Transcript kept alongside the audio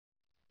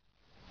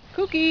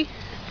Cookie.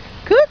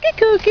 Cookie,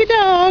 cookie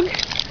dog.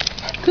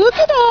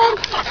 Cookie dog.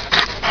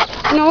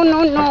 No,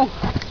 no, no.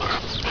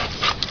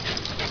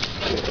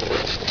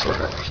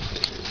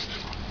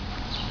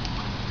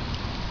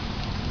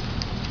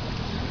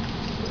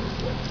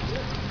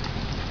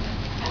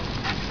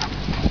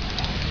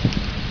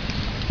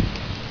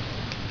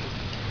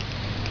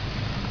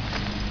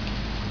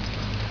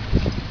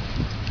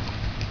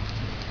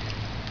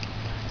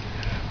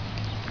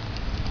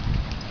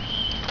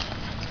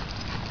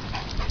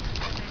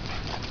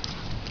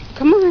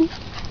 Come on.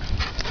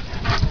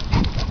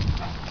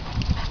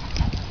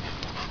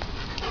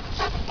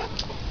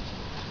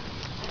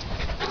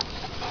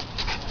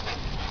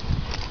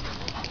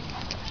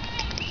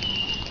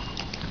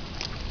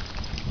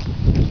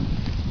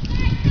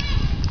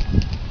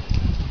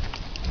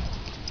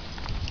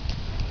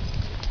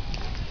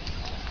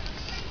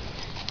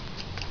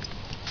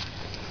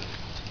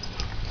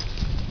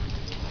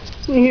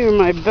 You're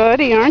my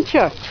buddy, aren't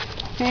you?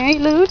 Hey,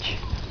 Looch?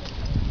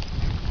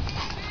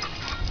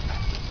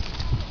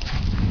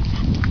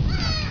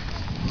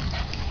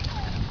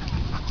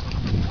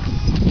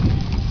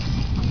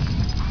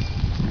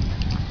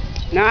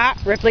 Nah,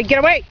 Ripley, get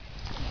away!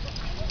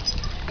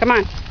 Come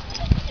on.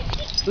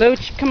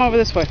 Looch, come over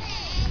this way.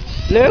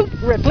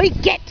 Ripley,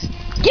 get!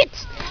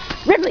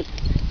 Ripley!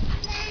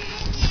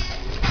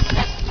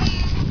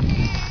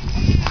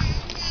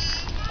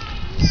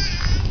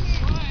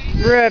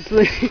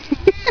 Ripley.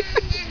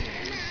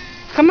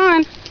 Come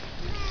on.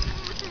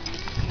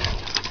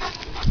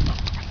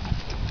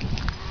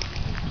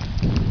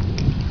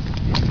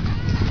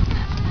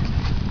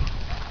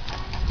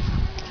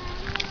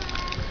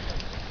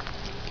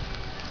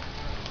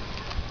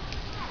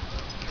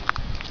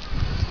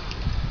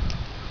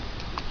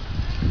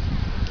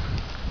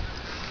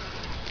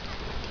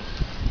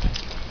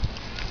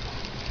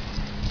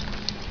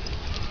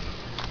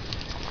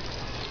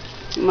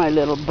 My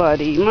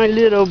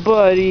little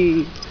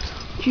buddy.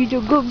 She's a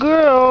good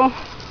girl.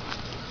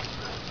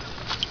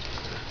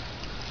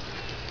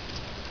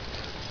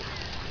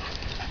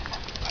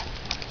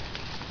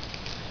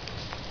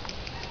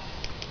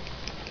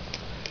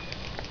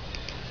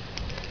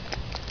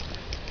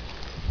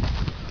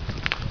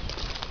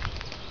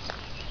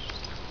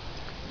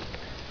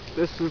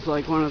 This is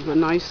like one of the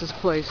nicest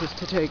places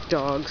to take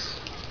dogs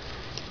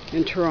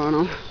in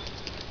Toronto.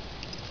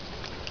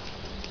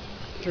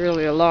 There's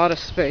really a lot of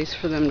space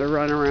for them to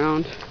run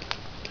around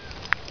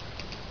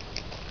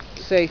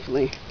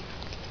safely.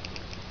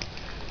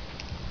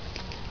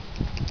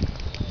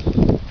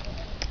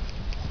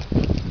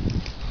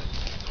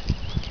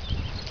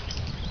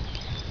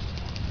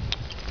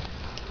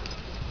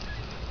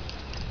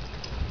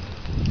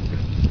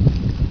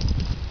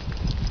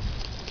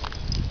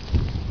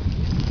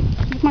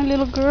 My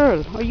little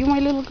girl. Are you my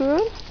little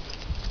girl?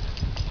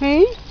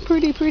 Hey,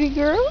 pretty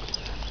girl?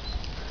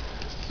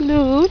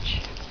 Looch.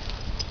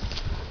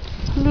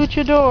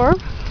 Luchador.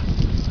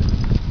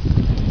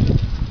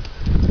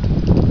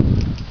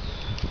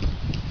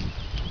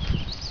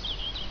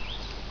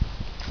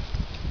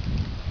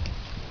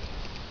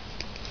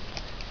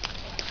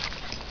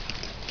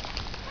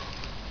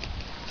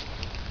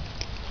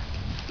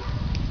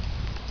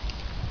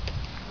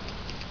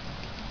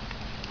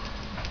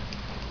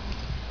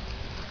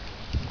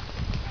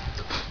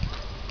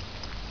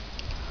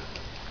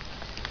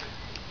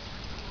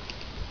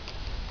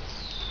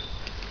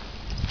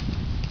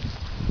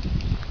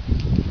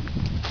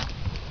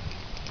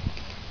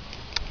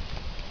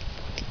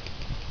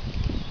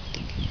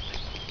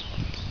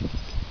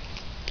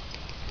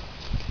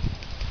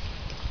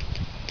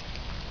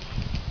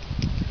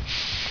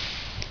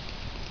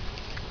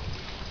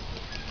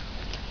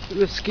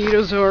 The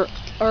mosquitoes are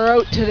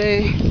out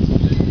today.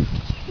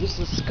 This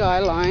is the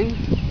skyline.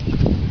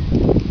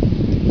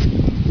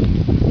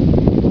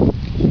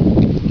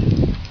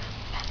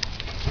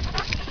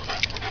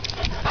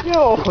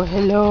 Oh,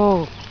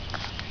 hello.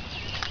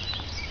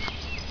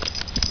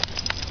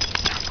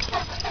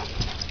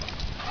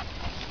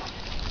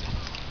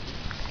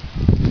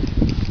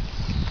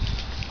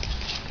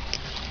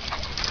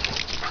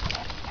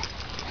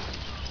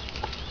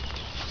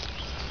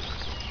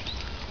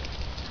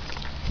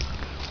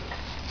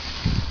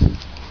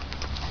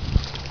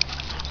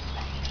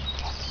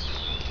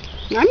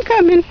 I'm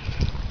coming.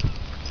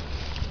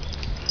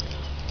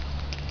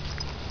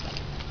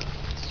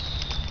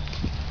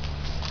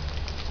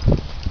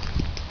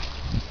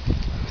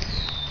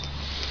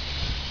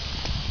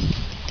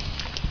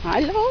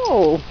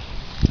 Hello.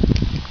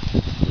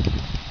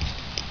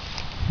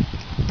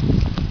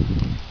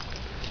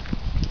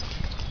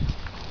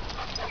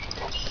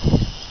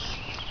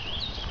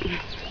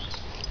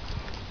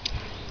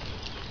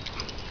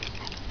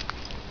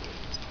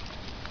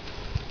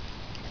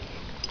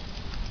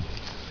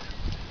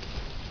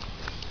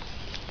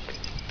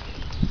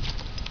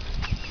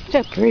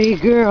 It's a pretty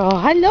girl.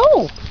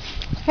 Hello.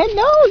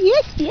 Hello.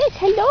 Yes,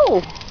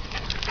 hello.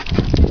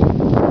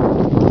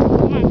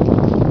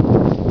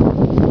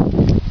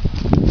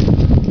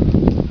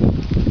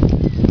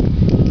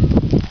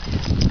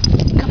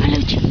 Come on,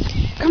 Looch.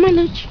 Come on,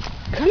 Looch.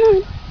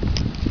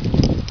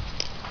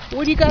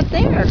 What do you got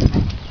there?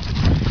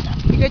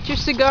 You got your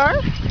cigar?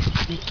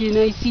 Can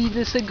I see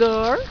the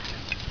cigar?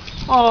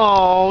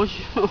 Oh,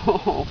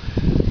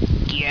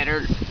 get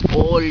her.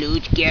 Oh,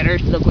 Luch, get her.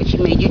 Look what she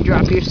made you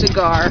drop your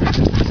cigar.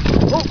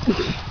 Oh,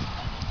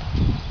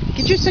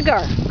 get your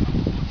cigar.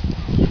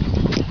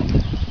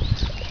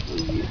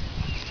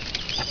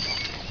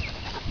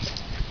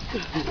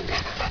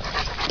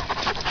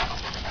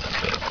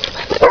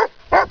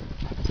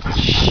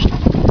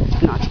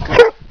 Not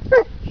good.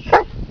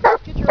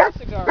 Get your own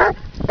cigar.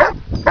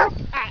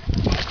 Ah.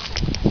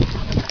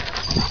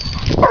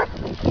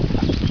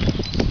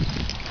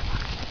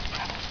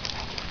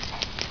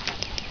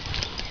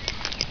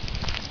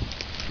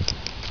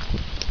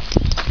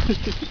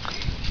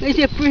 That's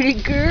a pretty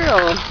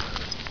girl.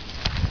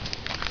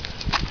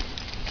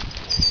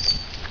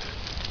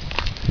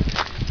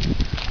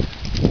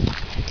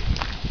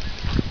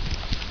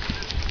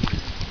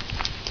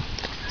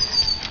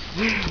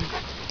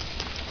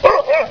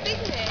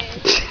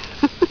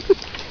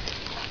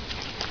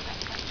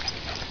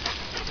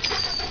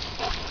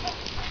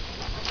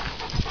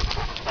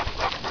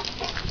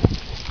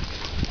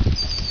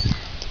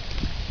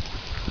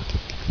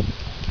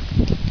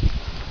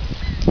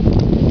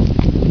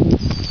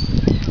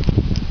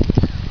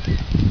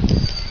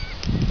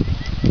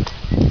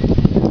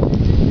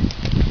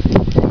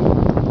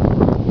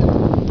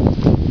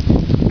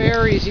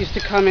 Berries used to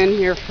come in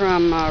here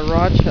from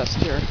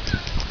Rochester.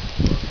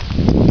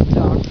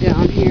 Dock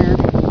down here.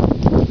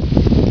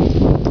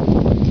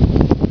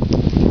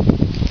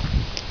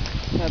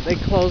 But they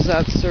closed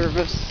that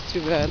service.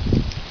 Too bad.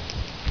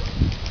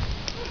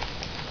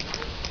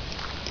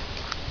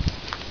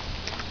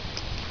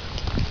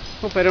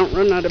 Hope I don't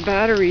run out of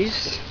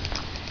batteries.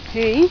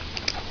 Hey,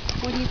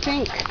 what do you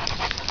think?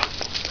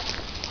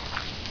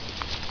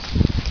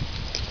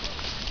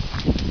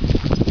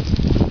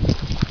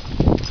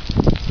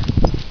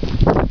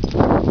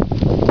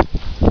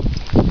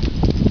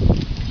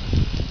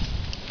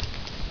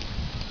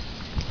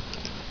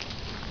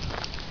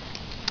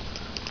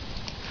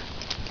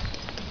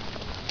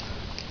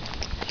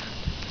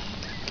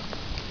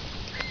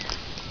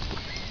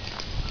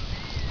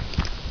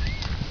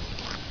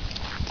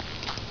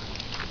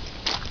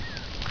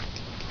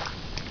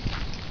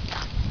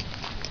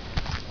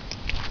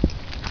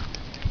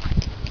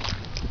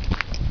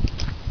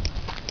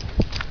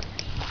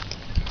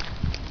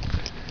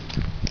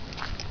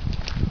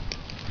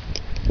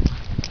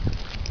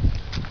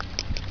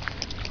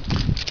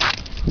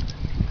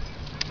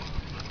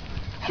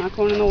 Not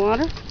going in the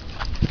water?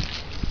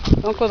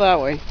 Don't go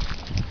that way.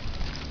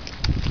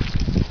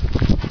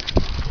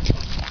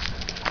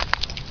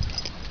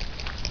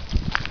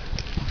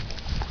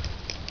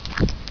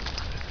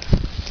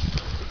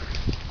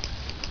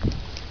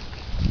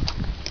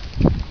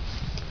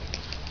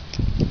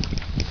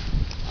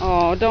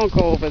 Oh, don't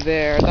go over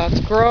there. That's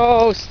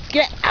gross.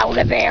 Get out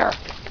of there.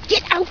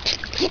 Get out.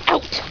 Get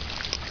out.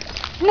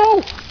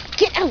 No.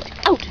 Get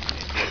out. Out.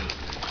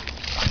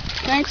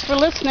 Thanks for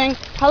listening.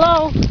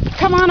 Hello.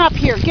 Come on up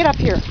here. Get up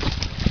here.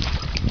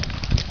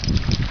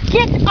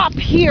 Get up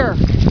here.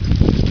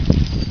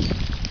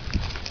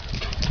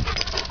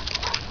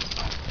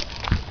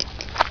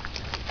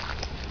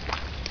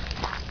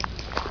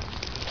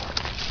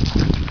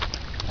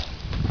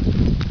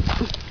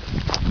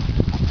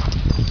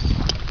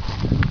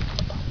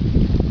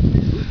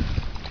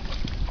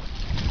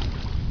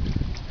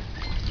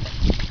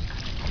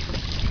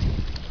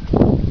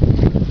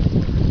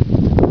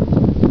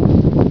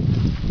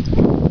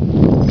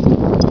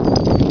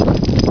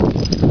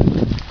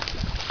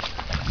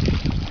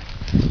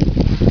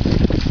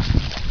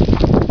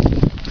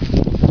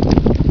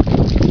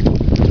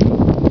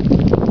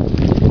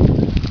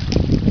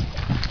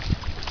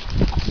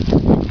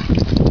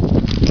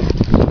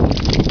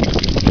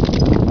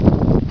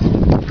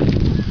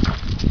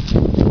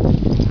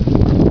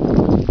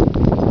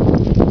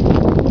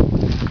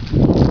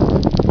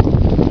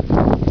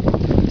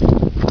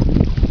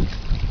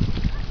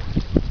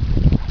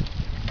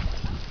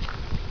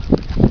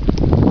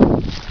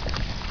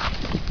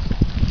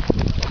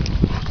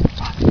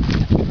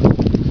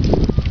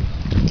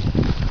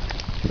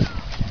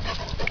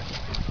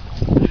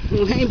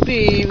 Hey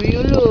baby,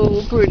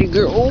 hello pretty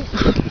girl.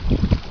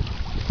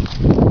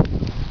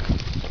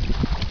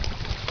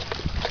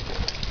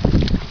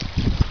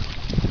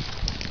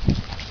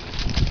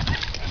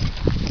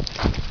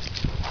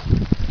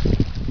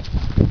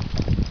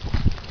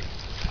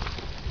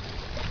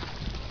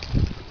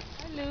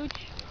 Hi Luch.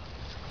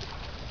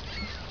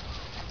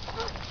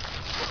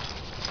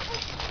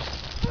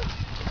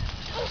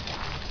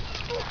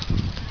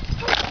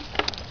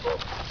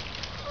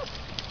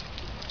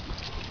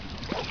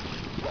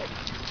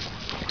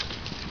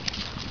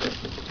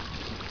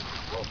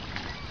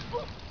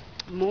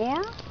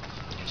 More?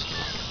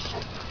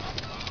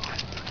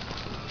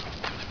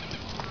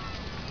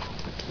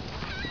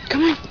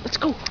 Come on, let's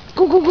go.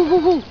 Go, go, go, go,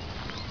 go.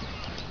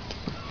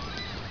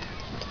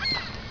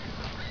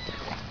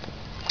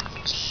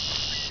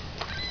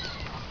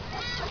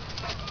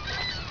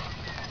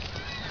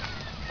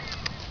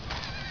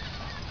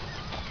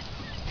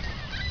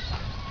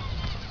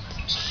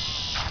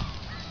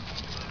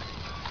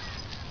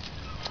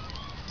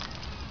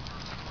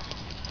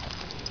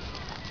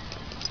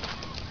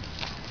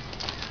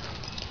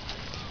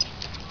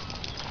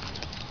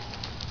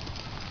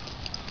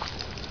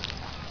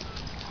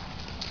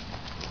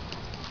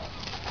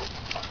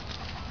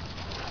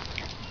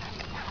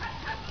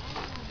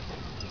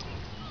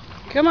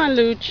 Come on,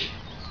 Luch.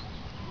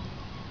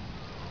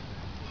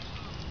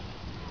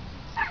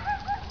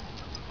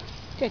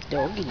 Good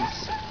doggies.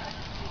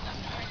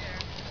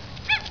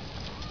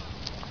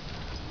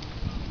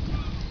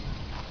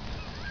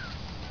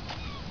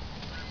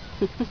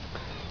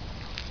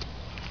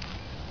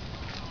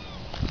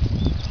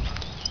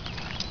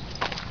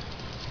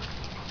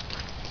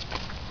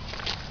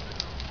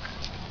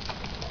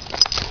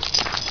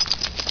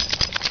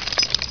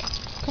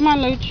 Come on,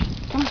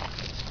 Luch. Come on.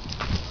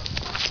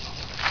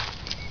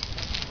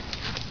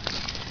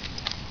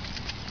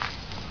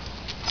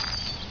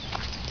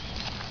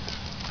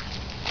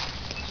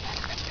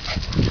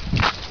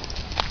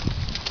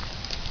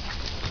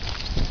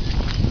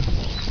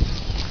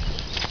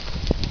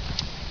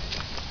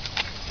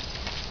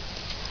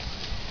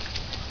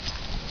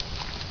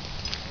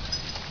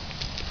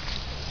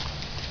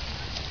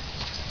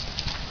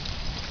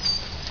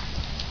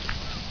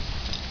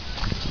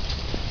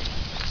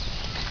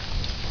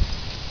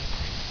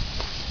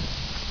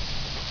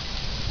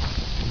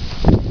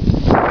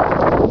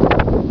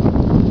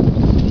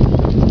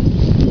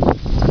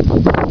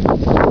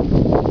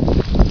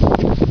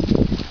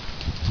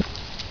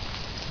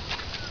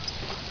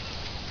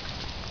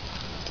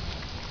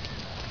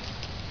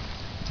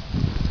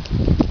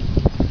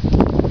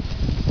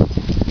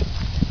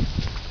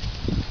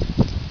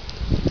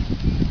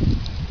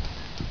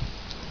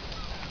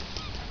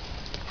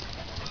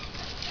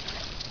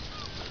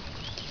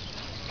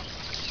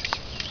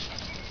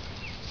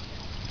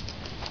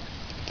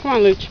 Come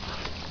on, Luch.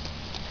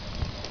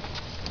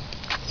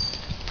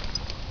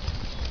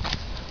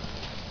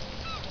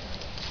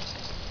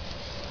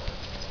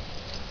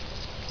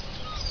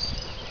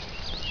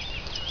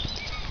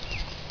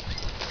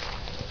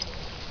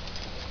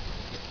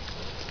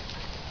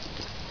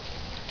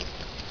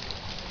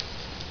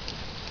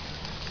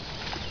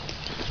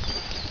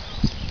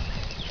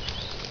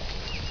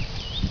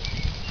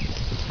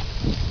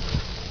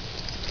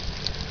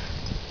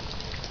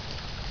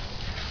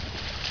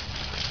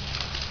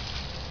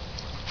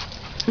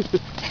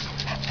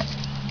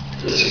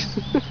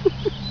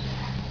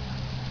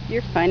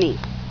 You're funny.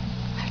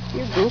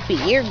 You're goofy.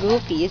 You're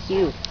goofy. It's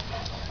you.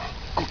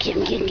 Go get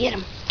him, get him, get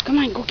him. Come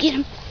on, go get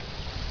him.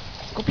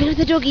 Go play with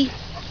the doggy.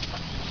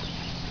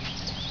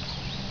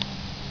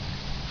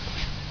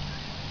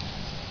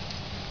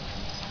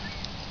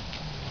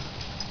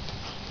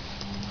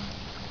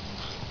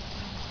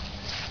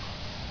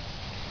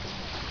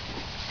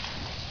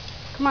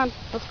 Come on,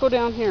 let's go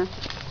down here.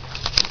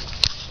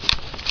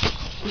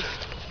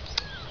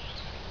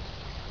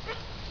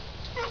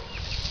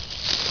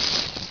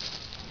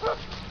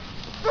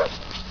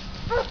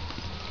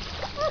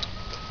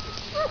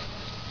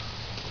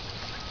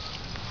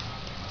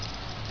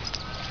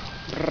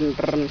 Brr,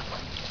 brr.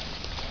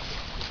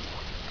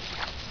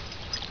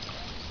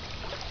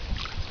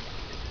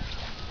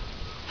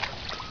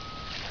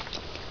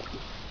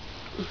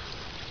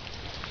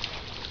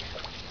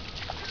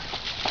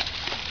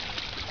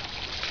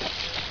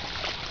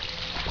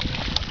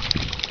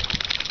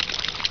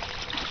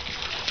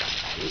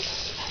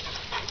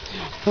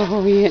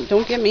 Oh, yeah,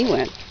 don't get me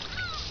wet.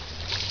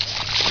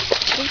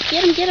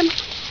 Get him, get him.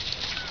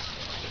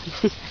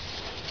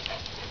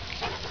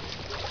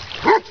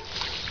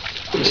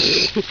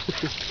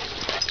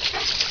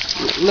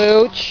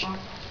 Luch,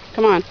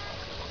 come on.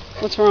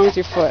 What's wrong with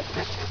your foot?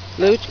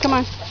 Luch, come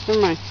on.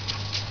 Never mind.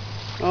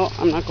 Oh,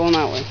 I'm not going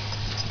that way.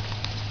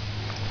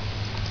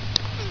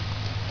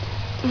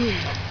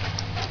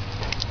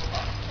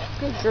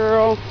 Good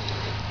girl.